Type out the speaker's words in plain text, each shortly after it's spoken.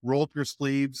roll up your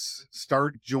sleeves,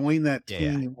 join that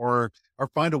team, or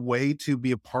find a way to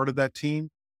be a part of that team,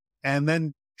 and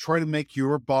then try to make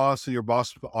your boss and your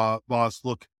boss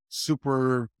look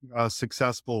super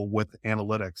successful with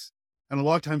analytics. And a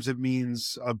lot of times it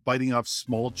means biting off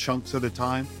small chunks at a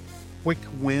time, quick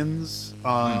wins,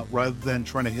 rather than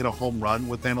trying to hit a home run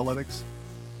with analytics.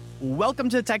 Welcome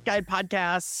to the Tech Guide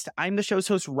Podcast. I'm the show's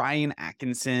host, Ryan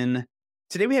Atkinson.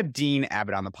 Today we have Dean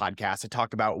Abbott on the podcast to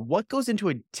talk about what goes into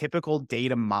a typical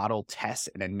data model test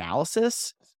and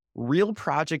analysis, real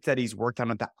project that he's worked on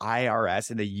with the IRS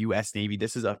and the U.S. Navy.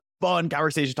 This is a fun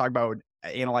conversation to talk about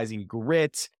analyzing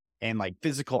grit and like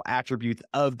physical attributes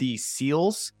of these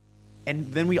SEALs. And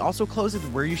then we also close with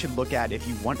where you should look at if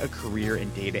you want a career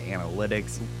in data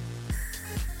analytics.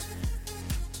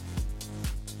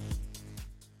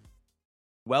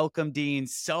 Welcome, Dean.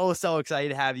 So excited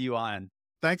to have you on.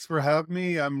 Thanks for having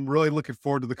me. I'm really looking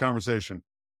forward to the conversation.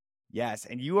 Yes,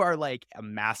 and you are like a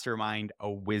mastermind,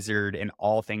 a wizard in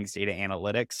all things data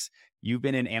analytics. You've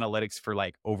been in analytics for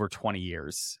like over 20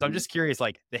 years. So I'm just curious,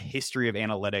 like the history of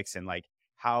analytics and like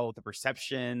how the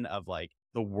perception of like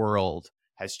the world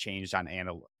has changed on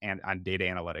data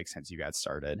analytics since you got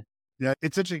started. Yeah,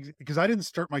 it's interesting because I didn't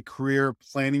start my career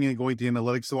planning and going to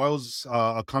analytics. So I was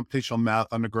a computational math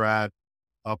undergrad,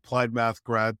 applied math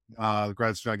grad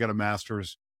student. I got a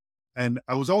master's, and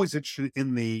I was always interested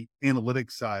in the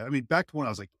analytics side. I mean, back to when I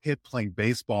was like a kid playing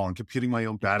baseball and computing my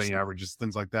own batting averages,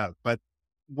 things like that. But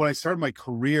when I started my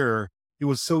career, it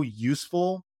was so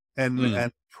useful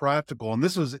and practical. And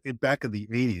this was back in the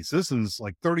 80s. This was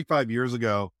like 35 years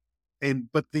ago.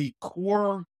 But the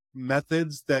core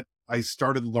methods that I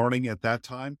started learning at that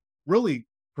time really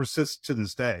persist to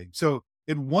this day. So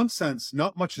in one sense,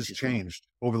 not much has changed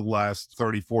over the last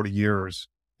 30, 40 years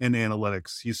in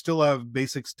analytics. You still have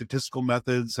basic statistical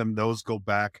methods, and those go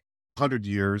back 100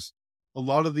 years. A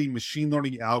lot of the machine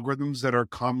learning algorithms that are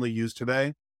commonly used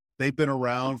today, they've been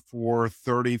around for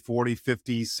 30, 40,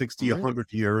 50, 60,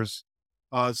 100 years.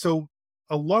 So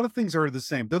a lot of things are the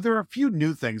same, though there are a few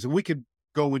new things, and we could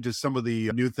go into some of the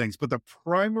new things, but the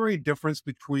primary difference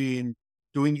between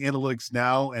doing analytics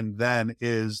now and then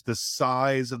is the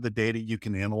size of the data you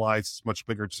can analyze is much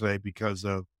bigger today because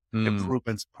of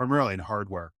improvements primarily in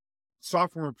hardware.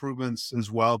 Software improvements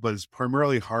as well, but it's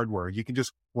primarily hardware. You can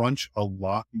just crunch a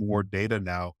lot more data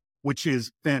now, which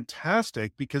is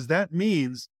fantastic because that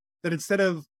means that instead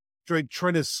of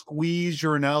trying to squeeze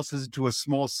your analysis into a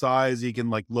small size, you can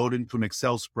like load into an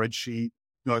Excel spreadsheet,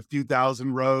 a few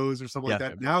thousand rows or something like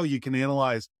that. Now you can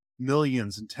analyze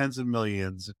millions and tens of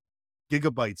millions,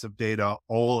 gigabytes of data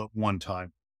all at one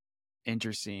time.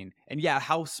 Interesting. And yeah,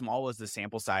 how small was the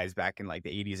sample size back in like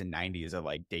the 80s and 90s of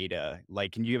like data?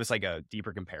 Like, can you give us like a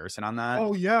deeper comparison on that?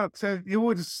 Oh yeah.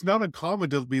 It's not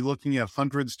uncommon to be looking at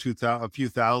hundreds to a few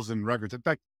thousand records. In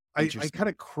fact, I kind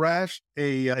of crashed at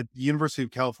the University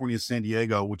of California, San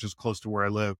Diego, which is close to where I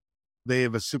live. They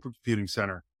have a supercomputing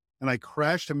center. And I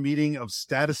crashed a meeting of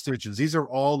statisticians. These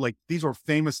are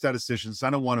famous statisticians. I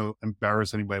don't want to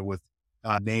embarrass anybody with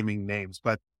naming names,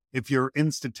 but if you're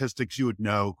in statistics, you would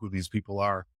know who these people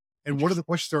are. And one of the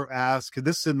questions they're asked, and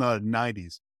this is in the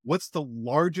 90s, what's the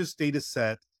largest data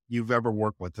set you've ever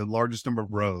worked with, the largest number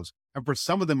of rows? And for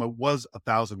some of them, it was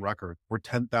 1,000 records or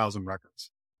 10,000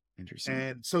 records. Interesting.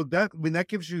 And so that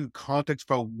gives you context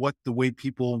about what the way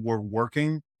people were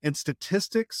working. And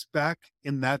statistics back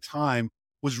in that time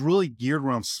was really geared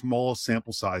around small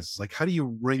sample sizes. Like, how do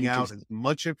you wring out as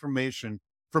much information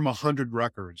from 100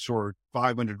 records or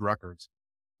 500 records?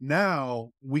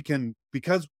 Now we can,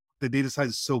 because the data size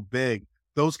is so big,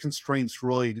 those constraints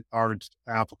really aren't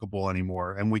applicable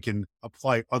anymore. And we can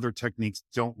apply other techniques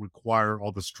that don't require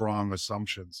all the strong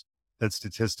assumptions that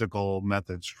statistical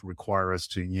methods require us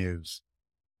to use.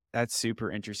 That's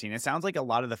super interesting. It sounds like a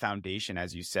lot of the foundation,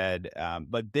 as you said,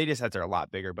 but data sets are a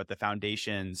lot bigger, but the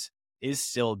foundations is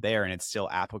still there and it's still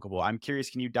applicable. I'm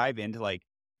curious, can you dive into like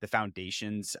the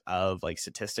foundations of like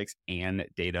statistics and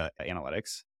data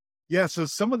analytics? Yeah. So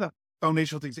some of the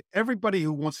foundational things, everybody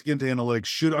who wants to get into analytics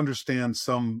should understand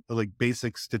some like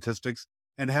basic statistics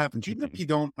and have, even if you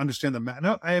don't understand the math.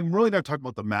 No, I am really not talking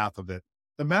about the math of it.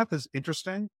 The math is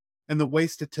interesting. And the way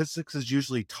statistics is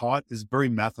usually taught is very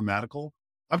mathematical.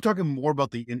 I'm talking more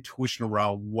about the intuition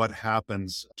around what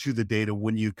happens to the data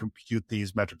when you compute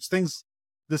these metrics.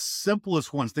 The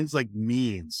simplest ones, things like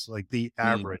means, like the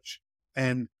average,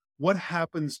 and what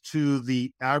happens to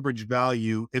the average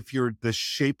value if the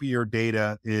shape of your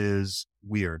data is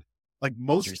weird. Like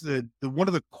most of one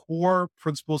of the core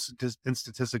principles in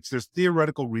statistics, there's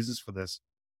theoretical reasons for this,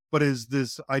 but is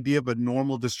this idea of a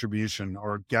normal distribution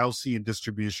or Gaussian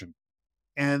distribution.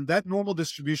 And that normal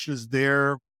distribution is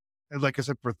there and like I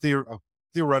said, for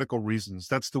theoretical reasons,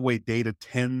 that's the way data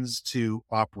tends to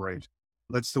operate.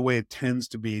 That's the way it tends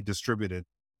to be distributed.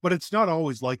 But it's not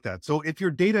always like that. So if your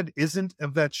data isn't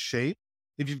of that shape,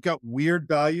 if you've got weird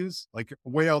values, like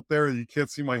way out there, you can't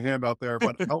see my hand out there,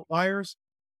 but outliers,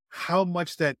 how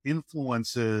much that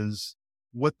influences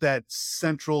what that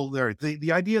central there.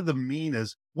 The idea of the mean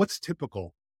is what's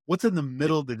typical, what's in the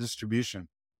middle of the distribution.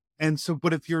 And so,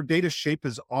 but if your data shape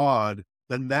is odd,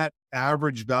 then that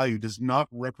average value does not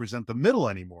represent the middle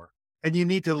anymore. And you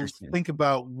need to think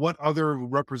about what other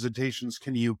representations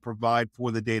can you provide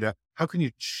for the data? How can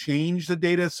you change the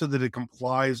data so that it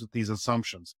complies with these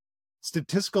assumptions?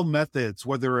 Statistical methods,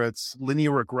 whether it's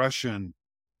linear regression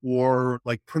or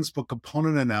like principal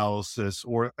component analysis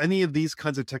or any of these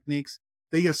kinds of techniques,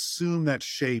 they assume that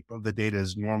shape of the data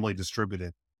is normally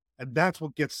distributed. And that's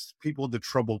what gets people into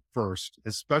trouble first,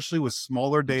 especially with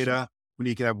smaller data, when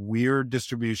you can have weird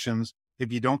distributions.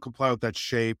 If you don't comply with that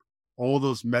shape, all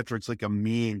those metrics like a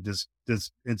mean,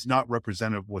 it's not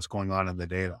representative of what's going on in the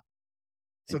data.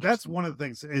 So that's one of the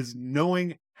things, is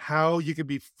knowing how you can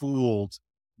be fooled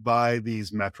by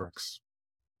these metrics.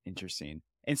 Interesting.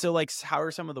 And so like, how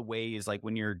are some of the ways, like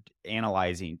when you're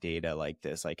analyzing data like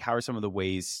this, like how are some of the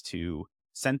ways to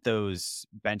set those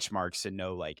benchmarks and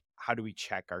know, like, how do we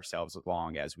check ourselves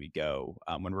along as we go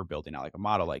when we're building out like a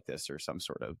model like this or some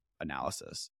sort of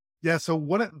analysis? Yeah. So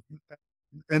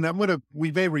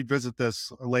we may revisit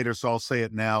this later, so I'll say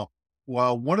it now.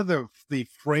 Well, one of the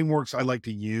frameworks I like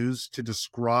to use to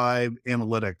describe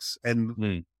analytics,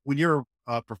 and when you're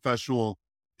a professional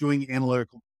doing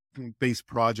analytical based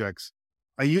projects,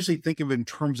 I usually think of it in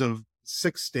terms of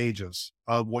 6 stages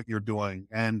of what you're doing.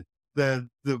 And the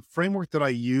framework that I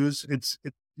use, it's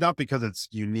not because it's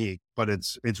unique, but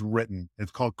it's written.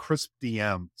 It's called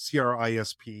CRISP-DM,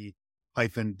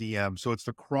 CRISP-DM. So it's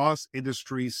the cross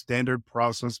industry standard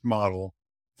process model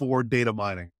for data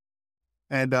mining.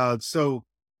 And so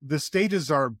the stages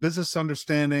are business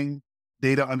understanding,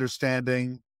 data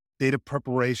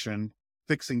preparation,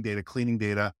 fixing data, cleaning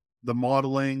data, the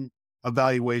modeling,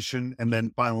 evaluation, and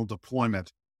then final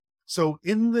deployment. So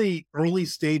in the early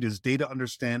stages, data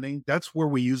understanding, that's where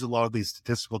we use a lot of these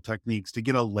statistical techniques to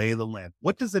get a lay of the land.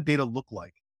 What does the data look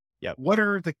like? Yeah. What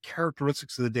are the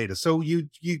characteristics of the data? So you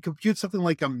compute something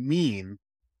like a mean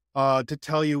to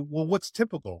tell you, well, what's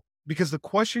typical? Because the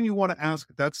question you want to ask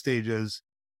at that stage is,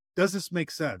 does this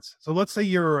make sense? So let's say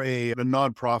you're a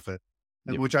nonprofit,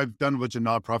 which I've done a bunch of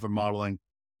nonprofit modeling,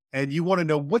 and you want to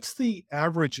know what's the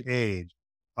average age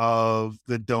of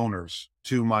the donors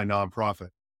to my nonprofit.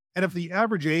 And if the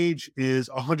average age is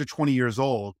 120 years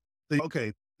old, then,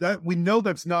 okay, that we know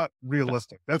that's not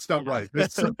realistic. That's not right.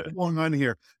 There's something going on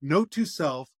here. Note to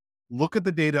self, look at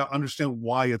the data, understand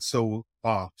why it's so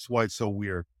off, why it's so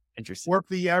weird. Interesting. Or if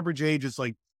the average age is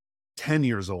like 10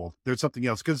 years old, there's something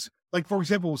else. Because, like, for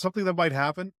example, something that might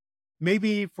happen,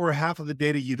 maybe for half of the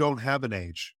data, you don't have an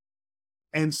age.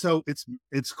 And so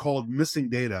it's called missing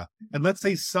data. And let's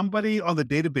say somebody on the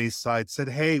database side said,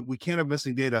 hey, we can't have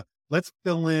missing data. Let's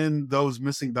fill in those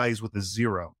missing values with a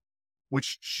 0,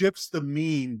 which shifts the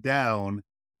mean down,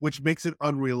 which makes it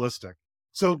unrealistic.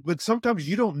 So, but sometimes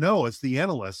you don't know as the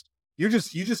analyst, you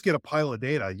just get a pile of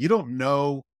data. You don't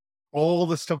know all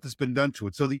the stuff that's been done to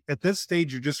it. So at this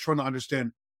stage, you're just trying to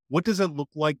understand, what does it look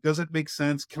like? Does it make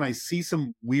sense? Can I see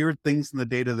some weird things in the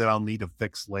data that I'll need to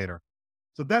fix later?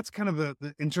 So that's kind of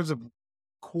in terms of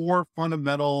core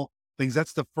fundamental things.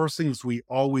 That's the first things we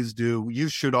always do. You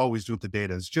should always do with the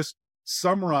data, is just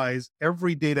summarize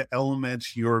every data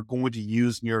element you're going to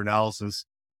use in your analysis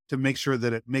to make sure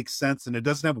that it makes sense and it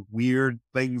doesn't have weird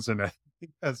things in it.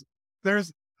 Because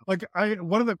there's like,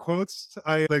 one of the quotes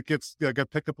that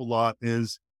got picked up a lot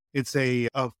is, it's a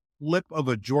flip of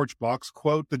a George Box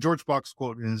quote. The George Box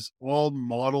quote is, all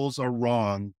models are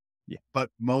wrong, but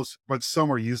some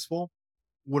are useful.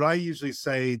 What I usually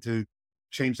say to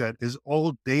change that is,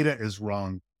 all data is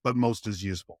wrong, but most is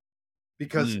useful,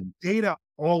 because data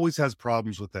always has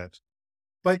problems with it,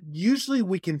 but usually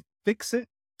we can fix it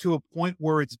to a point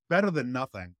where it's better than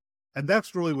nothing. And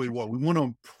that's really what we want. We want to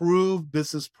improve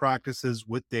business practices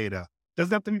with data.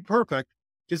 Doesn't have to be perfect,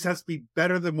 just has to be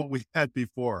better than what we had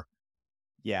before.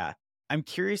 Yeah. I'm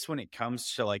curious, when it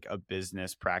comes to like a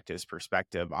business practice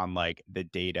perspective on like the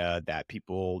data that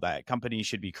companies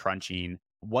should be crunching,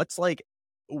 what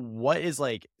is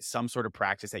like some sort of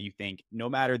practice that you think, no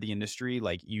matter the industry,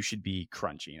 like you should be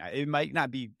crunching? It might not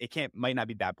be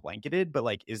that blanketed, but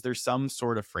like, is there some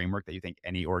sort of framework that you think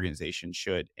any organization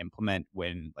should implement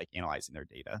when like analyzing their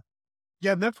data?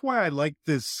 Yeah, that's why I like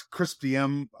this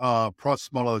CRISP-DM process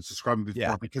model I was describing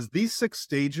before, because these 6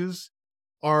 stages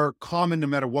are common no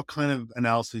matter what kind of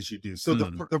analysis you do. So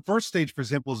Mm, the first stage, for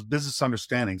example, is business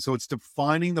understanding. So it's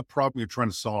defining the problem you're trying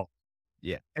to solve.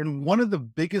 yeah. And one of the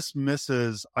biggest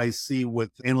misses I see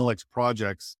with analytics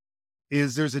projects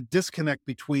is there's a disconnect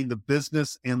between the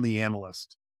business and the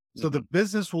analyst. So the Mhm.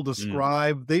 business will Mm,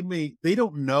 describe, they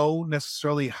don't know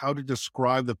necessarily how to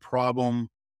describe the problem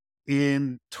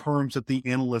in terms that the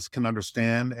analyst can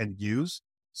understand and use.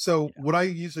 So yeah. what I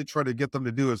usually try to get them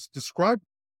to do is describe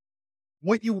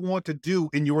what you want to do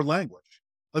in your language.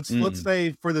 Let's Mm,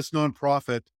 say for this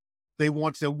nonprofit, they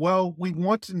want to, well, we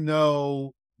want to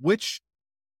know which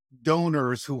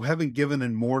donors who haven't given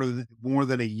in more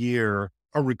than a year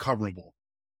are recoverable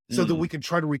so that we mm, can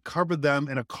try to recover them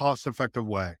in a cost effective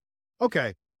way.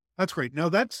 Okay, that's great. Now,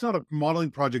 that's not a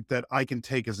modeling project that I can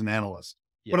take as an analyst,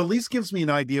 but yeah. at least gives me an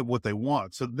idea of what they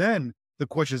want. So then the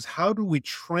question is, how do we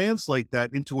translate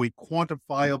that into a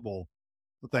quantifiable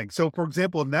thing? So, for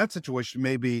example, in that situation,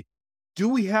 maybe do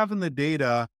we have in the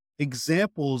data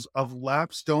examples of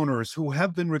lapsed donors who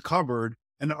have been recovered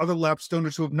and other lapsed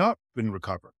donors who have not been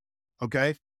recovered?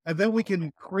 Okay. And then we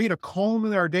can create a column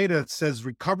in our data that says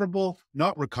recoverable,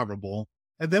 not recoverable.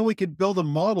 And then we can build a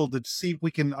model to see if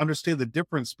we can understand the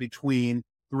difference between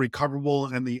the recoverable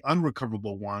and the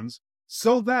unrecoverable ones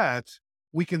so that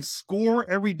we can score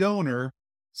every donor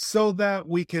so that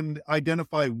we can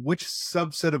identify which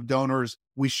subset of donors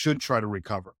we should try to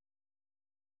recover.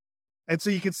 And so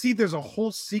you can see there's a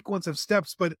whole sequence of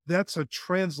steps, but that's a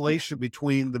translation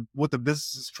between what the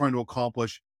business is trying to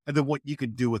accomplish and then what you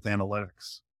could do with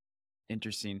analytics.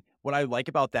 Interesting. What I like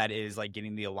about that is like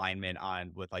getting the alignment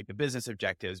on with like the business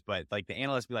objectives, but like the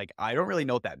analyst be like, I don't really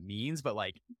know what that means, but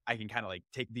like I can kind of like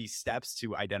take these steps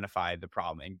to identify the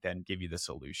problem and then give you the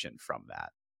solution from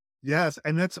that. Yes.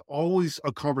 And that's always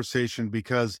a conversation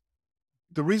because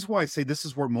the reason why I say this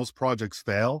is where most projects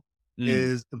fail Mm,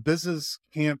 is the business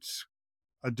can't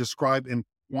describe in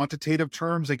quantitative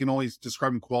terms. They can only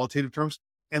describe in qualitative terms.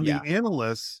 And the yeah.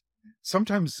 analysts,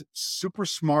 sometimes super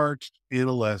smart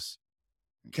analysts,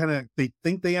 kind of they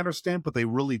think they understand, but they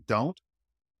really don't.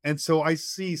 And so I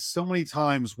see so many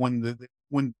times when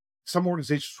when some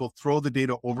organizations will throw the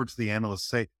data over to the analysts,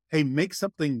 say, "Hey, do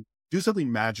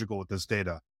something magical with this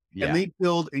data," and Yeah. they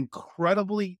build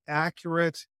incredibly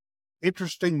accurate,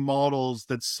 interesting models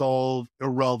that solve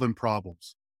irrelevant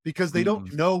problems because they don't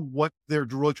Mm, know what they're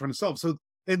really trying to solve. So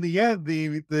in the end,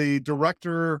 the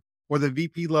director or the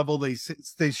VP level, they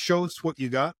show us what you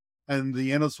got, and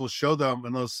the analyst will show them,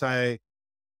 and they'll say,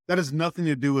 that has nothing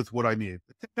to do with what I need.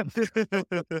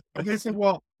 And they said,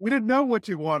 well, we didn't know what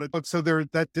you wanted. But so there,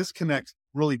 that disconnect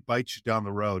really bites you down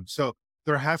the road. So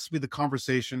there has to be the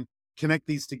conversation, connect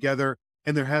these together.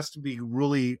 And there has to be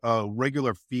really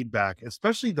regular feedback,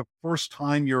 especially the first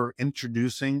time you're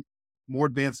introducing more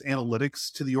advanced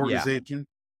analytics to the yeah. organization,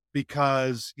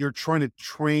 because you're trying to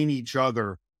train each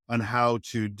other on how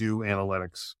to do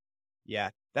analytics. Yeah.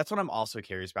 That's what I'm also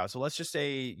curious about. So let's just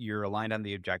say you're aligned on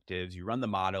the objectives, you run the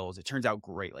models, it turns out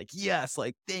great. Like, yes,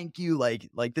 like thank you, like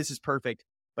this is perfect.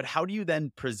 But how do you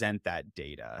then present that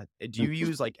data? Do you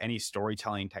use like any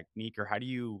storytelling technique or how do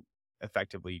you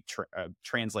effectively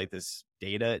translate this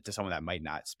data to someone that might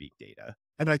not speak data?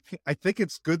 And I think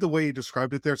it's good the way you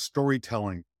described it there,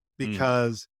 storytelling, Mm,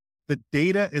 because the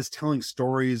data is telling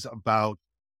stories about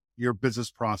your business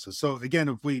process. So again,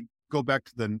 if we go back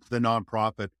to the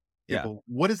nonprofit yeah. example,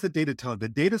 what is the data telling? The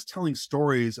data is telling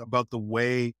stories about the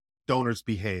way donors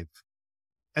behave.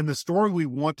 And the story we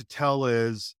want to tell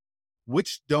is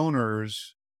which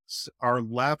donors are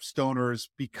lapsed donors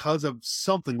because of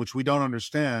something which we don't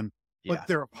understand, but Yeah.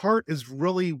 their heart is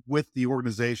really with the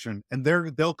organization and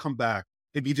they'll come back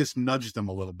if you just nudge them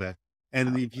a little bit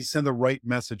and if you send the right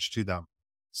message to them.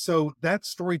 So that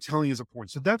storytelling is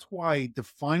important. So that's why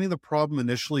defining the problem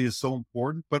initially is so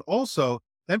important, but also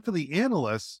then for the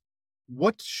analysts,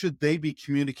 what should they be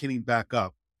communicating back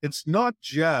up? It's not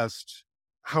just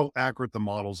how accurate the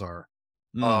models are.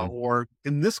 Mm, Or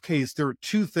in this case, there are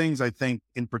two things I think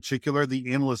in particular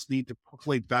the analysts need to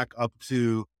percolate back up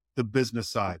to the business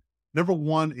side. Number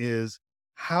one is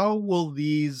how will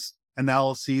these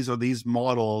analyses or these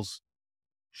models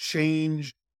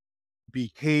change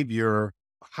behavior?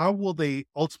 How will they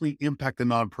ultimately impact the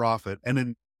nonprofit? And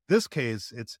in this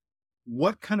case, it's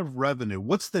what kind of revenue,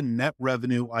 what's the net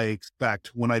revenue I expect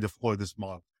when I deploy this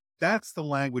model? That's the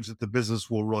language that the business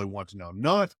will really want to know,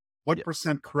 not what yeah.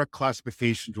 percent correct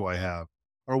classification do I have,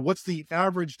 or what's the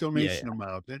average Yeah. donation Yeah.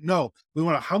 amount. No, we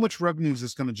want to, how much revenue is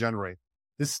this going to generate?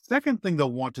 The second thing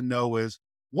they'll want to know is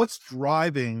what's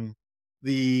driving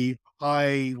the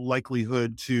high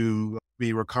likelihood to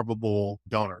be recoverable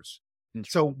donors.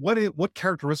 So Interesting. what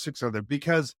characteristics are there?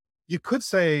 Because you could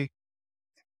say,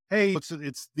 hey,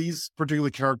 it's these particular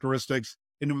characteristics.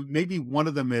 And maybe one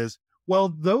of them is, well,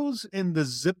 those in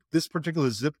this particular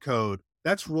zip code,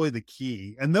 that's really the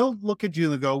key. And they'll look at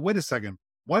you and go, wait a second,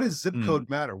 why does zip Mm, code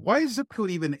matter? Why is zip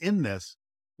code even in this?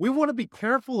 We want to be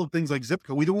careful of things like zip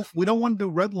code. We don't want to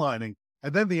do redlining.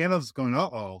 And then the analyst is going,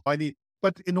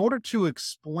 but in order to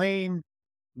explain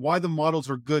why the models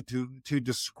are good, to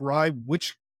describe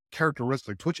which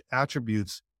characteristics, which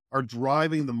attributes are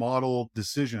driving the model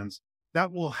decisions,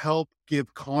 that will help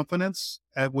give confidence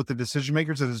with the decision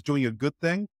makers that it's doing a good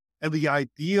thing. And the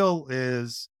ideal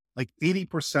is like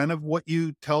 80% of what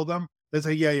you tell them, they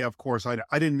say, yeah, of course, I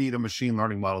didn't need a machine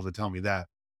learning model to tell me that.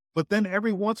 But then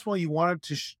every once in a while you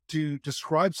want it to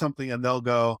describe something and they'll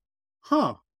go,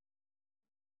 huh,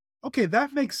 okay,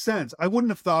 that makes sense. I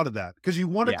wouldn't have thought of that, because you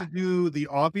want it yeah. to do the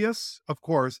obvious, of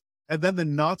course, and then the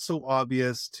not so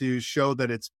obvious to show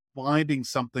that it's finding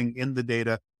something in the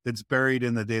data that's buried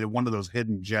in the data, one of those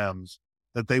hidden gems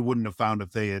that they wouldn't have found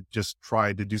if they had just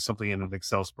tried to do something in an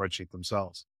Excel spreadsheet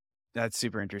themselves. That's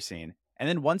super interesting. And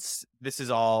then once this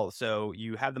is all, so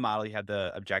you have the model, you have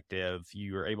the objective,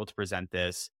 you are able to present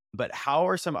this, but how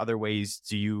are some other ways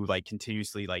do you like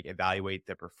continuously like evaluate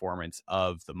the performance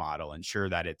of the model, ensure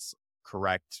that it's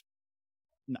correct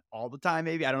all the time?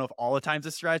 Maybe, I don't know if all the time's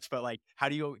a stretch, but like, how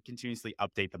do you continuously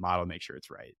update the model, make sure it's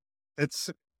right? It's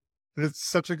It's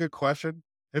such a good question.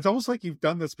 It's almost like you've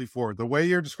done this before. The way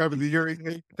you're describing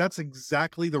that's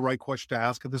exactly the right question to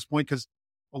ask at this point, because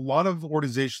a lot of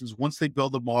organizations, once they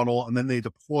build a model and then they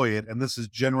deploy it, and this is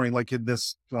generating, like in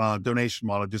this donation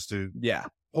model, just to Yeah.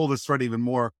 pull this thread even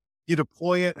more, you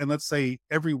deploy it, and let's say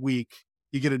every week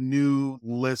you get a new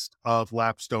list of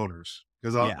lapsed donors.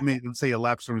 Because Yeah. let's say a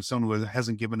lapsed donor is someone who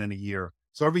hasn't given in a year.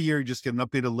 So every year you just get an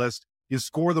updated list, you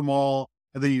score them all,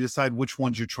 and then you decide which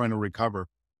ones you're trying to recover.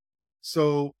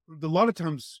 So a lot of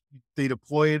times they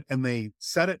deploy it and they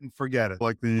set it and forget it,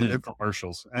 like the Mm.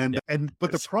 infomercials. Yeah.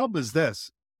 But the problem is this: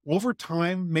 over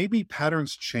time, maybe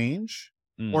patterns change,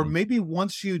 or Mm. maybe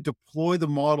once you deploy the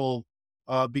model,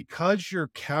 because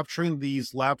you're capturing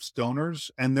these lapsed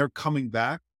donors and they're coming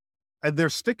back and they're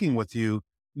sticking with you,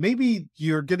 maybe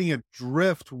you're getting a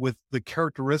drift with the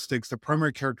characteristics, the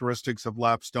primary characteristics of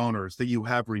lapsed donors that you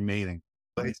have remaining.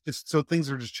 But it's just, so things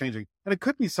are just changing. And it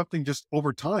could be something just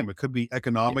over time. It could be Yeah.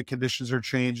 economic conditions are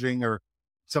changing or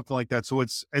something like that. So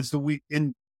it's,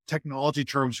 in technology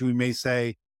terms, we may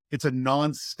say it's a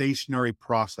non-stationary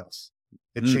process.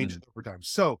 It changes Mm. over time.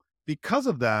 So because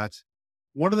of that,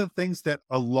 one of the things that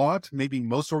a lot, maybe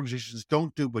most organizations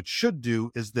don't do, but should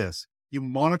do, is this: you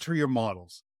monitor your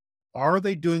models. Are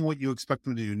they doing what you expect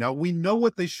them to do? Now, we know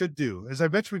what they should do. As I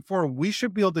mentioned before, we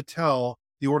should be able to tell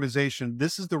the organization,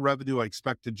 this is the revenue I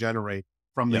expect to generate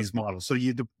from Yep. these models. So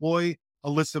you deploy a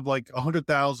list of like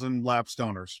 100,000 lapsed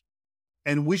donors,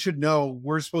 and we should know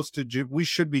we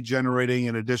should be generating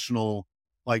an additional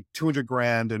like 200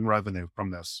 grand in revenue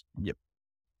from this. Yep.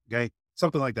 Okay.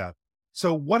 Something like that.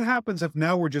 So what happens if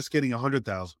now we're just getting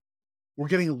 100,000? We're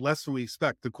getting less than we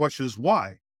expect. The question is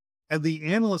why? And the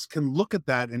analyst can look at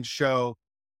that and show,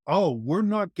 oh, we're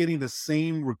not getting the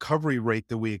same recovery rate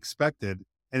that we expected.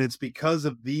 And it's because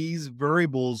of these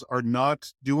variables are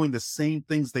not doing the same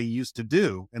things they used to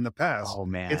do in the past. Oh It's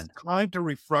man. time to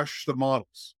refresh the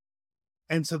models.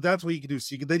 And so that's what you can do.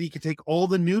 So then you can take all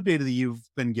the new data that you've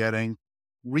been getting,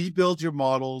 rebuild your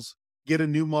models, get a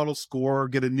new model score,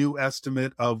 get a new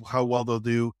estimate of how well they'll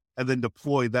do, and then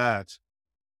deploy that.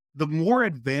 The more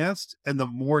advanced and the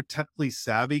more technically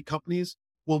savvy companies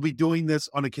will be doing this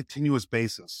on a continuous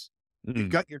basis. You've Mm.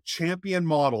 got your champion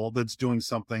model that's doing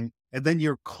something, and then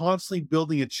you're constantly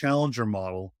building a challenger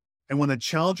model. And when the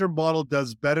challenger model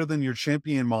does better than your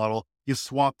champion model, you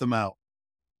swap them out.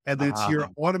 And then it's Ah, your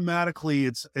automatically,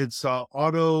 it's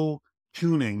auto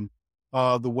tuning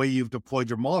the way you've deployed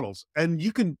your models. And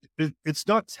it's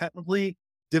not technically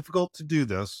difficult to do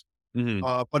this,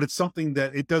 mhm. but it's something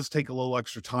that it does take a little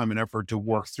extra time and effort to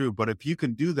work through. But if you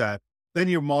can do that, then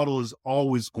your model is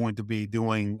always going to be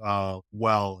doing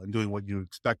well and doing what you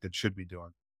expect it should be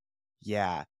doing.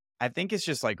 Yeah. I think it's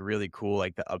just like really cool,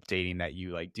 like the updating that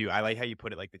you like do. I like how you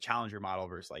put it, like the challenger model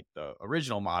versus like the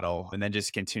original model, and then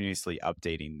just continuously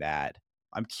updating that.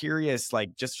 I'm curious,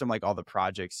 like just from like all the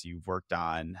projects you've worked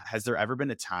on, has there ever been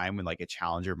a time when like a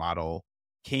challenger model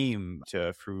came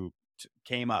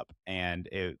up and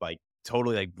it like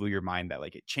totally like blew your mind that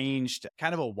like it changed?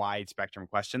 Kind of a wide spectrum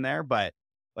question there, but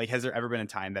like has there ever been a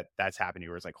time that that's happened to you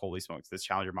where it's like, holy smokes, this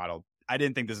challenger model, I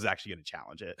didn't think this is actually going to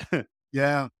challenge it.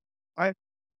 Yeah. I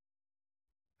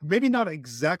maybe not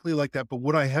exactly like that, but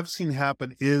what I have seen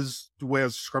happen is the way I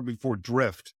was describing before,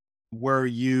 drift, where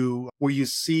you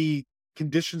see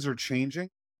conditions are changing.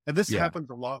 And this Yeah. happens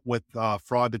a lot with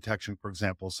fraud detection, for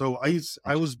example. So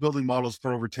I was building models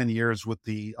for over 10 years with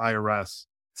the IRS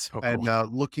So and cool.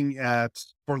 looking at,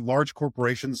 for large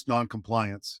corporations,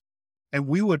 non-compliance. And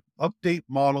we would update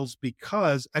models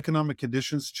because economic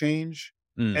conditions change.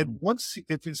 Mm. And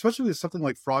if, especially with something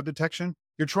like fraud detection,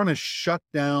 you're trying to shut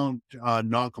down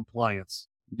non-compliance.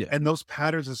 Yeah. And those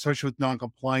patterns associated with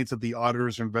non-compliance that the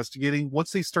auditors are investigating,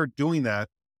 once they start doing that,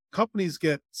 companies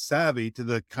get savvy to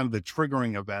the kind of the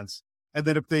triggering events. And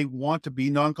then if they want to be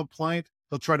non-compliant,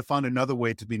 they'll try to find another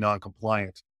way to be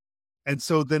non-compliant. And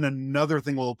so then another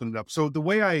thing will open it up. So the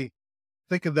way I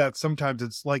think of that, sometimes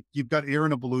it's like you've got air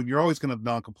in a balloon, you're always going to have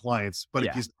non-compliance. But if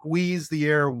Yeah. you squeeze the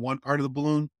air in one part of the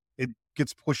balloon, it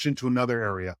gets pushed into another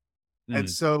area. And Mm.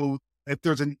 so if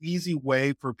there's an easy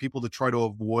way for people to try to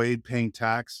avoid paying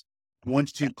tax,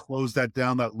 once you close that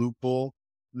down, that loophole,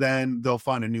 then they'll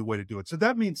find a new way to do it. So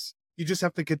that means you just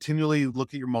have to continually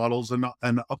look at your models and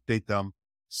update them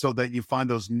so that you find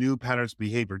those new patterns of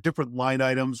behavior, different line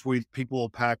items where people will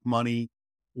pack money,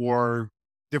 or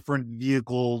different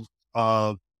vehicles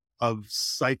of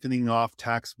siphoning off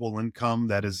taxable income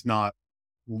that is not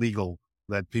legal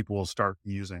that people will start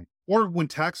using. Or when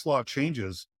tax law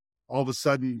changes, all of a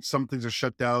sudden some things are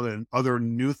shut down and other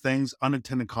new things,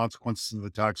 unintended consequences of the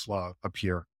tax law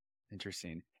appear.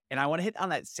 Interesting. And I want to hit on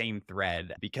that same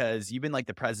thread because you've been like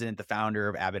the president, the founder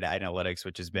of Abbott Analytics,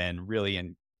 which has been really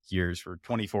in years for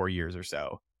 24 years or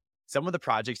so. Some of the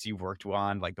projects you've worked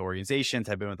on, like the organizations,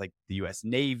 have been with like the US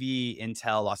Navy,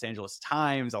 Intel, Los Angeles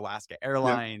Times, Alaska Yeah.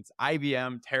 Airlines,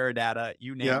 IBM, Teradata,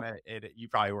 you Yeah. name it, you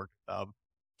probably worked with them.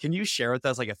 Can you share with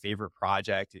us like a favorite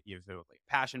project, either like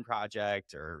passion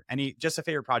project or just a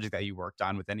favorite project that you worked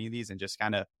on with any of these, and just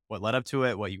kind of what led up to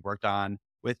it, what you worked on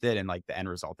with it, and like the end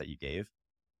result that you gave?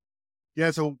 Yeah.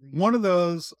 So one of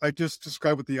those I just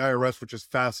described with the IRS, which is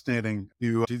fascinating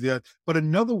to do that. But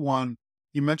another one,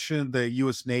 you mentioned the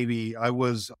US Navy. I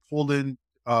was pulled in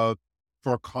for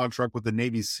a contract with the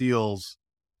Navy SEALs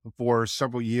for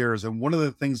several years. And one of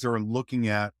the things they were looking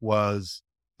at was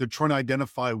they're trying to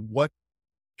identify what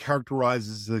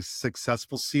characterizes a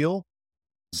successful SEAL.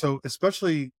 So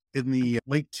especially in the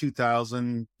late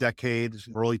 2000 decade,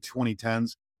 early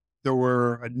 2010s, there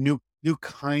were new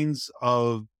kinds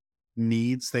of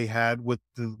needs they had with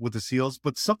the SEALs.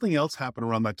 But something else happened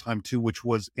around that time too, which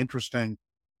was interesting,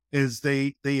 is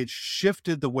they had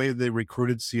shifted the way they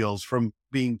recruited SEALs from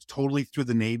being totally through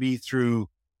the Navy through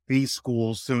these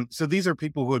schools. So these are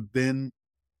people who had been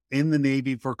in the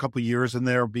Navy for a couple of years and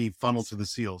they'll be funneled to the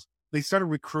SEALs. They started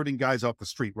recruiting guys off the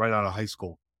street right out of high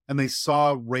school, and they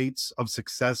saw rates of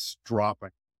success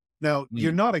dropping. Now,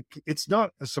 Mm. it's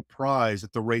not a surprise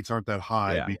that the rates aren't that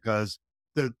high, Yeah. because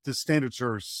the standards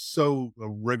are so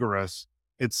rigorous.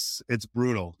 It's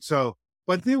brutal. So,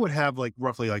 but they would have like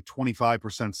roughly like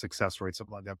 25% success rate,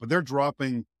 something like that, but they're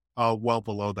dropping well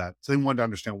below that. So they wanted to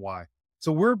understand why.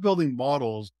 So we're building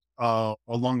models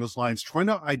along those lines, trying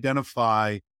to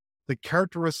identify the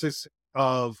characteristics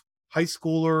of high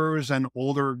schoolers and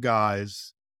older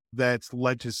guys that's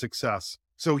led to success.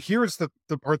 So here's the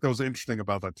part that was interesting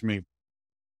about that to me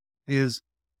is,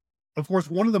 of course,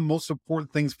 one of the most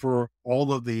important things for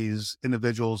all of these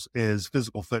individuals is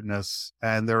physical fitness.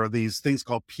 And there are these things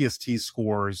called PST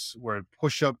scores, where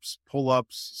push-ups,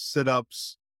 pull-ups,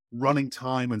 sit-ups, running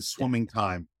time, and swimming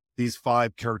time, these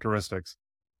 5 characteristics.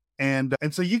 And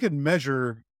so you can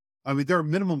measure, I mean, there are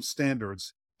minimum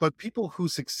standards, but people who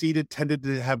succeeded tended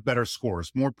to have better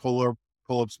scores, more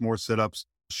pull-ups, more sit-ups,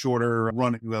 shorter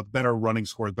running, better running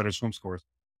scores, better swim scores.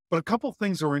 But a couple of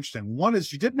things are interesting. One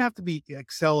is you didn't have to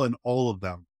excel in all of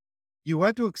them. You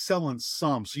had to excel in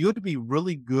some. So you had to be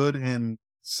really good in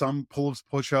some pull-ups,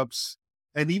 push-ups.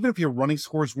 And even if your running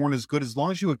scores weren't as good, as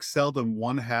long as you excelled in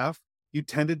one half, you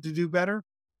tended to do better.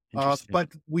 Interesting. But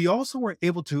we also were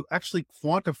able to actually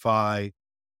quantify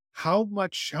how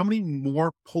many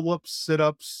more pull-ups,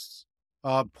 sit-ups,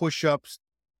 push-ups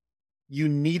you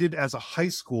needed as a high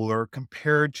schooler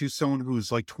compared to someone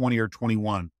who's like 20 or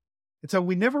 21. And so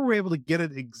we never were able to get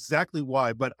it exactly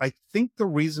why, but I think the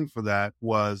reason for that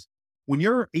was when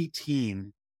you're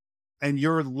 18 and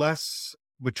you're less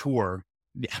mature,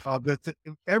 Yeah.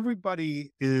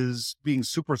 everybody is being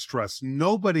super stressed.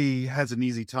 Nobody has an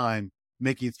easy time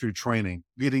making it through training,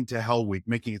 getting to Hell Week,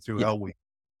 making it through Yeah. Hell Week.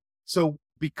 So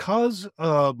because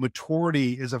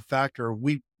maturity is a factor,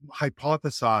 we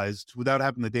hypothesized, without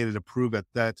having the data to prove it,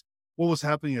 that what was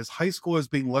happening is high schoolers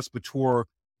being less mature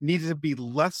needed to be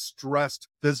less stressed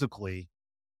physically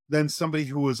than somebody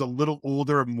who was a little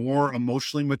older, more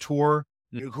emotionally mature,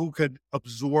 who could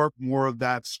absorb more of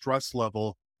that stress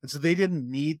level And so they didn't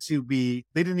need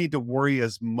to worry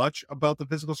as much about the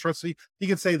physical stress. So you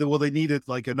can say that, well, they needed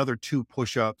like another 2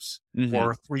 push-ups Hmm.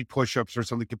 or 3 push-ups or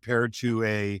something compared to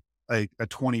a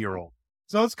 20-year-old.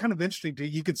 So it's kind of interesting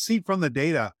you could see from the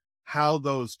data how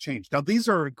those change. Now, these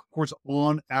are, of course,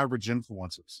 on average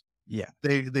influences. Yeah.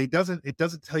 It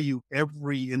doesn't tell you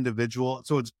every individual.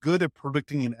 So it's good at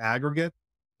predicting an aggregate,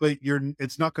 but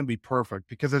it's not going to be perfect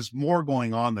because there's more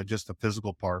going on than just the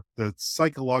physical part. The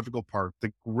psychological part,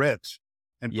 the grit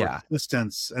and Yeah.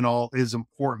 persistence and all is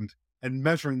important. And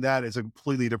measuring that is a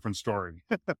completely different story.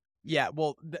 Yeah,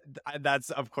 well,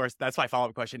 that's of course that's my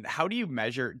follow-up question. How do you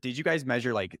measure? Did you guys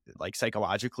measure like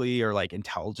psychologically or like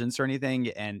intelligence or anything?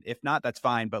 And if not, that's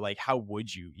fine. But like, how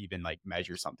would you even like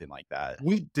measure something like that?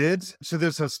 We did. So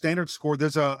there's a standard score.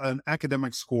 There's an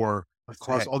academic score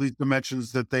across Okay. all these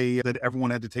dimensions that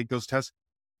everyone had to take those tests.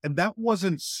 And that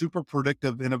wasn't super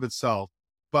predictive in of itself,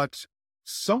 but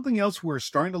something else we're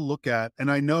starting to look at, and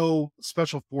I know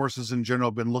special forces in general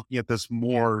have been looking at this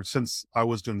more since I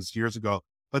was doing this years ago,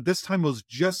 but this time was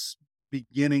just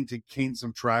beginning to gain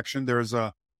some traction. There's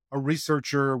a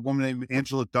researcher, a woman named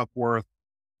Angela Duckworth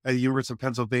at the University of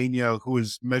Pennsylvania, who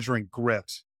is measuring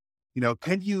grit.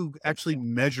 Can you actually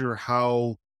measure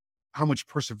how much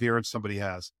perseverance somebody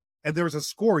has? And there was a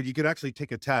score, you could actually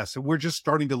take a test. And we're just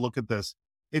starting to look at this.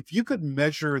 If you could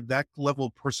measure that level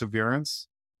of perseverance,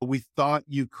 we thought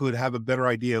you could have a better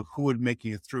idea of who would make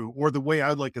it through. Or the way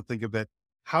I'd like to think of it,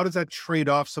 how does that trade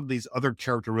off some of these other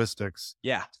characteristics?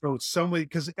 Yeah. So somebody,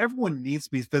 because everyone needs to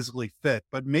be physically fit,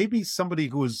 but maybe somebody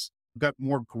who has got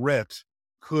more grit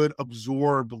could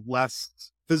absorb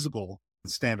less physical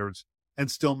standards and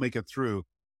still make it through.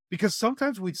 Because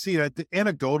sometimes we'd see it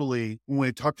anecdotally when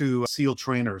we talk to SEAL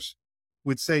trainers,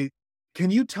 we'd say,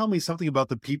 can you tell me something about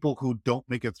the people who don't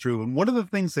make it through? And one of the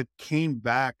things that came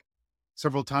back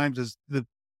several times is that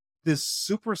this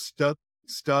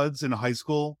studs in high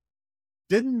school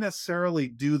didn't necessarily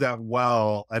do that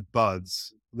well at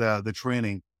buds, the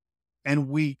training. And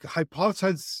we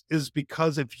hypothesize is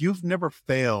because if you've never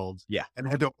failed Yeah. and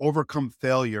had to overcome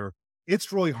failure,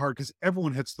 it's really hard because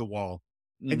everyone hits the wall.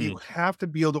 And you Mhm. have to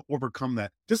be able to overcome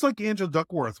that. Just like Angela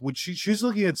Duckworth, when she's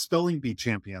looking at spelling bee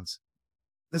champions.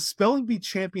 The spelling bee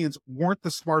champions weren't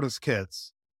the smartest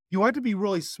kids. You had to be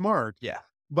really smart, Yeah.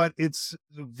 but it's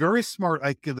very smart,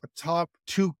 like the top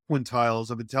 2 quintiles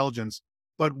of intelligence,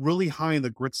 but really high in the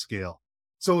grit scale.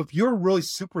 So if you're really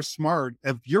super smart,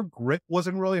 if your grit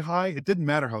wasn't really high, it didn't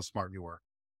matter how smart you were.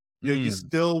 You Mm.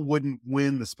 still wouldn't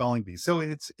win the spelling bee. So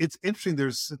it's interesting.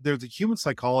 There's a human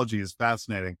psychology is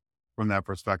fascinating from that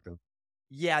perspective.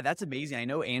 Yeah, that's amazing. I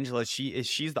know Angela,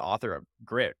 she's the author of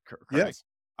Grit, correct? Yes.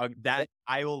 That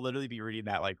I will literally be reading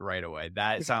that like right away.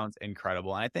 That sounds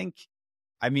incredible. And I think,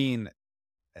 I mean,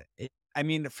 I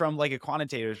mean, from like a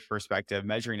quantitative perspective,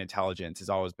 measuring intelligence has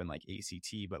always been like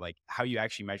ACT, but like how you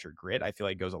actually measure grit, I feel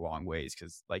like goes a long ways.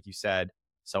 Cause like you said,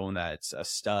 someone that's a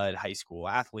stud high school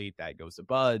athlete that goes to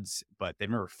buds, but they've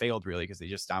never failed really because they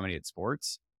just dominated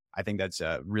sports. I think that's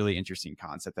a really interesting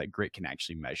concept that grit can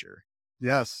actually measure.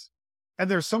 Yes. And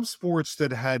there's some sports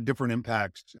that had different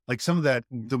impacts. Like some of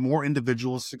the more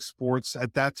individualistic sports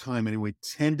at that time anyway,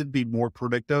 tended to be more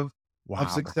predictive of Wow.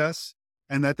 success.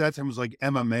 And at that time was like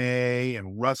MMA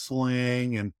and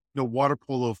wrestling and water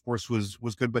polo, of course, was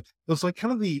good, but it was like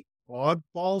kind of the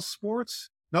oddball sports,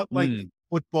 not like Mm,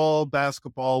 football,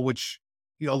 basketball, which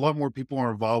a lot more people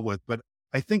are involved with. But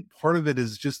I think part of it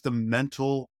is just the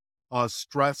mental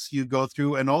stress you go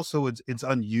through. And also it's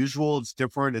unusual, it's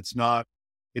different,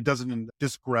 it doesn't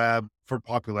just grab for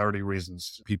popularity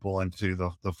reasons people into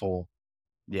the fold.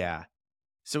 yeah.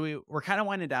 So we're kind of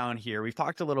winding down here. We've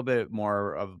talked a little bit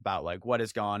more about like what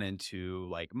has gone into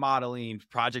like modeling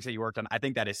projects that you worked on. I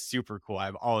think that is super cool.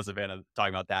 I'm always a fan of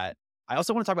talking about that. I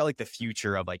also want to talk about like the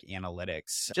future of like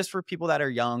analytics, just for people that are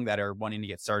young, that are wanting to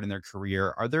get started in their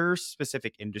career. Are there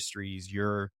specific industries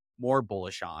you're more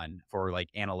bullish on for like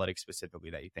analytics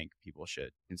specifically that you think people should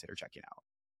consider checking out?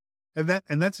 And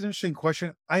that's an interesting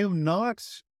question. I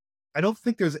don't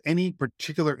think there's any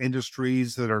particular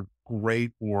industries that are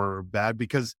great or bad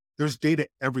because there's data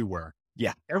everywhere.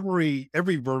 Yeah. Every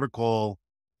vertical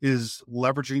is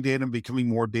leveraging data and becoming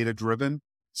more data driven.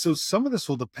 So some of this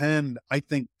will depend, I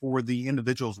think, for the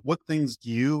individuals. What things do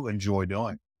you enjoy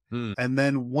doing? Hmm. And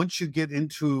then once you get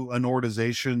into an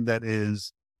organization that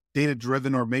is data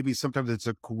driven, or maybe sometimes it's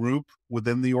a group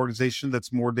within the organization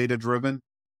that's more data driven,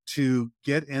 to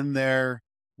get in there,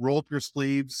 roll up your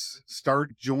sleeves,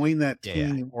 join that Yeah. Yeah.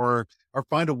 team, or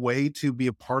find a way to be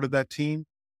a part of that team,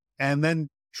 and then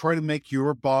try to make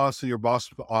your boss and your boss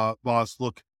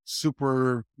look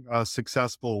super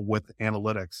successful with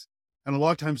analytics. And a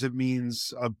lot of times it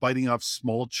means biting off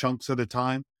small chunks at a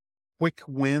time, quick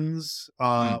wins,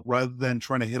 Mm, rather than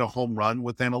trying to hit a home run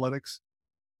with analytics.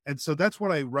 And so that's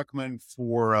what I recommend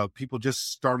for people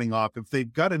just starting off. If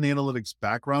they've got an analytics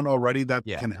background already, that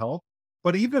yeah. can help.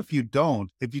 But even if you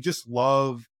don't, if you just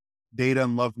love data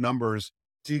and love numbers,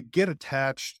 to get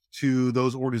attached to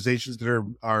those organizations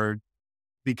that are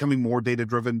becoming more data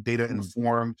driven, data Mm,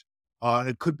 informed.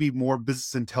 It could be more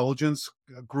business intelligence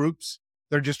groups.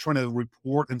 They're just trying to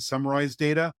report and summarize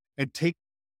data and take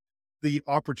the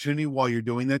opportunity while you're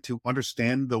doing that to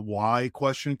understand the why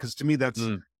question. Cause to me, that's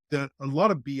mm, a lot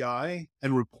of BI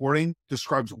and reporting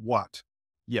describes what,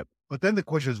 yep. but then the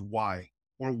question is why,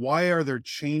 or why are there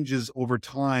changes over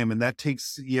time? And that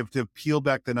takes, you have to peel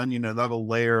back that onion another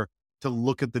layer to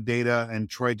look at the data and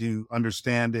try to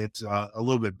understand it a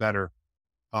little bit better.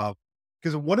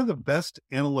 Because one of the best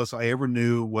analysts I ever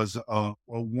knew was a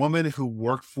woman who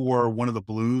worked for one of the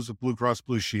Blue Cross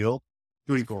Blue Shield,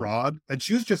 That's doing cool. fraud. And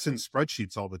she was just in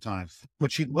spreadsheets all the time,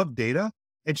 but she loved data.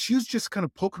 And she was just kind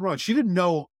of poking around. She didn't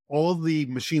know all the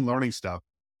machine learning stuff,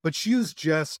 but she was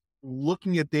just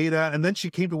looking at data. And then she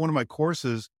came to one of my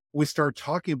courses. We started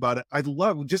talking about it. I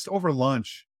love just over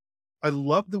lunch. I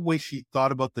love the way she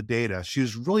thought about the data. She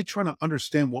was really trying to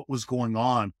understand what was going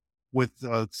on with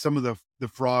some of the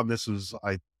fraud. This was,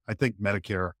 I think,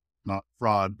 Medicare, not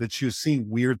fraud, that she was seeing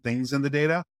weird things in the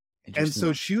data. And Interesting.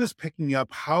 so she was picking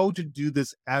up how to do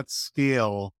this at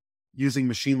scale using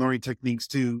machine learning techniques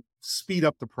to speed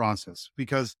up the process,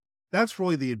 because that's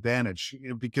really the advantage.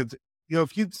 Because,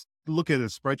 if you look at a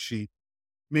spreadsheet,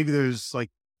 maybe there's like,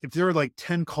 if there are like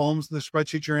 10 columns in the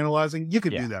spreadsheet you're analyzing, you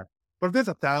could Yeah. do that. But if there's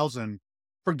 1,000,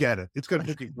 forget it. It's going to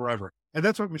take you forever. And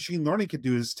that's what machine learning can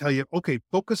do, is tell you, okay,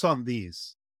 focus on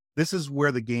these. This is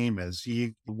where the game is.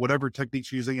 Whatever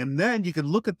techniques you're using. And then you can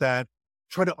look at that,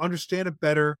 try to understand it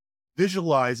better,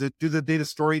 visualize it, do the data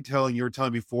storytelling you were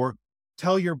telling before,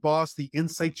 tell your boss the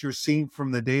insights you're seeing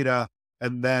from the data,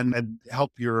 and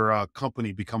help your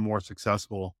company become more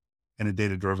successful in a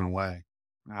data driven way.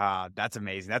 Ah, that's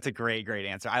amazing. That's a great, great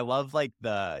answer. I love like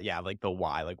like the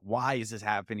why. Like, why is this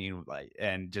happening? Like,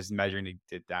 and just measuring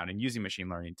it down and using machine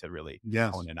learning to really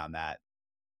Yes. hone in on that.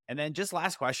 And then just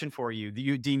last question for you.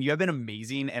 Dean, you have been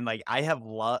amazing. And like I have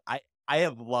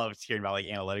loved hearing about like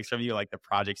analytics from you, like the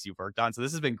projects you've worked on. So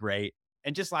this has been great.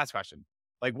 And just last question.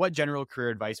 Like, what general career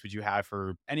advice would you have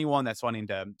for anyone that's wanting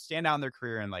to stand out in their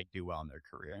career and like do well in their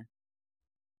career?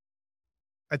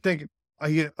 I think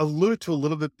I alluded to a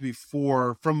little bit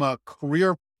before from a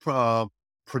career uh,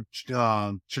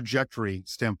 trajectory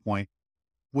standpoint.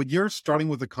 When you're starting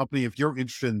with a company, if you're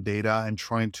interested in data and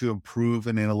trying to improve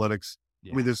in analytics, I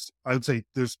Yeah. mean, I would say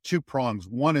there's two prongs.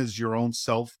 One is your own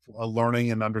self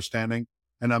learning and understanding.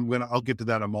 And I'll get to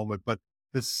that in a moment. But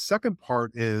the second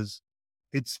part is,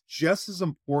 it's just as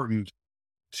important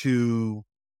to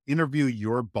interview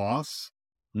your boss,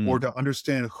 or Mm, to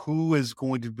understand who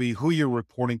you're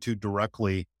reporting to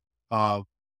directly, uh,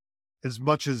 as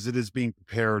much as it is being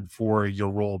prepared for your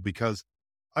role. Because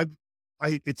I've,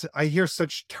 I hear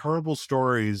such terrible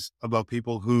stories about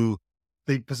people who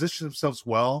they position themselves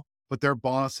well, but their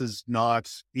boss is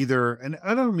not either. And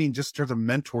I don't mean just in terms of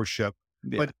mentorship,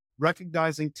 yeah. but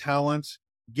recognizing talent,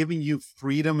 giving you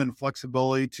freedom and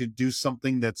flexibility to do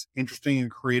something that's interesting and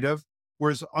creative.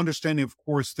 Whereas understanding, of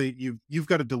course, that you've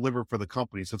got to deliver for the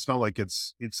company. So it's not like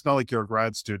you're a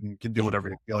grad student, can do Yeah. whatever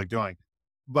you feel like doing,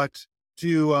 but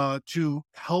to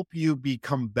help you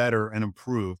become better and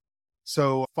improve.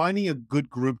 So finding a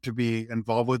good group to be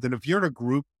involved with. And if you're in a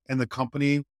group in the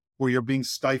company where you're being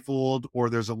stifled, or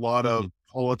there's a lot of Mhm.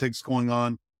 politics going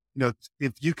on,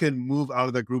 if you can move out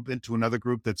of that group into another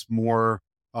group that's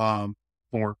um,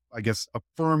 more, I guess,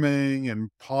 affirming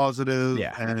and positive,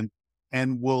 Yeah.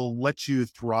 and will let you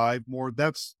thrive more,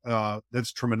 that's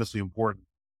tremendously important.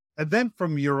 And then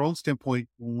from your own standpoint,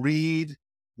 read,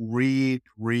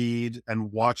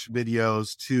 and watch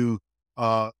videos to,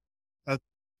 uh, uh,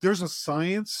 there's a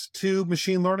science to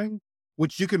machine learning,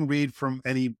 which you can read from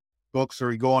any books,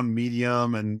 or you go on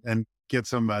Medium and get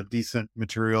some decent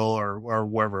material, or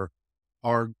wherever,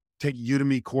 or take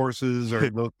Udemy courses or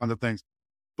those kind of things.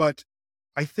 But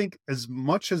I think as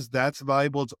much as that's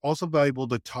valuable, it's also valuable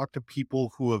to talk to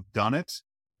people who have done it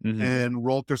Mhm. and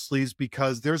roll up their sleeves,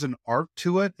 because there's an art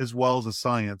to it as well as a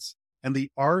science. And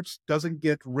the art doesn't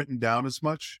get written down as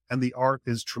much. And the art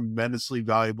is tremendously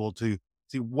valuable to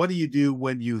see, what do you do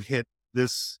when you hit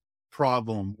this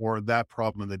problem or that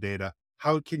problem in the data?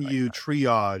 How can Right. you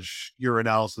triage your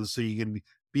analysis so you can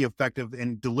be effective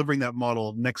in delivering that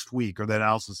model next week, or that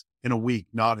analysis in a week,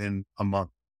 not in a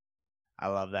month? I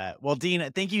love that. Well,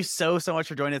 Dean, thank you so much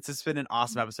for joining us. It's been an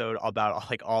awesome episode about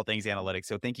like all things analytics.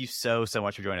 So thank you so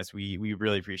much for joining us. We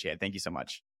really appreciate it. Thank you so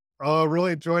much. Oh,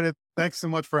 really enjoyed it. Thanks so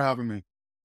much for having me.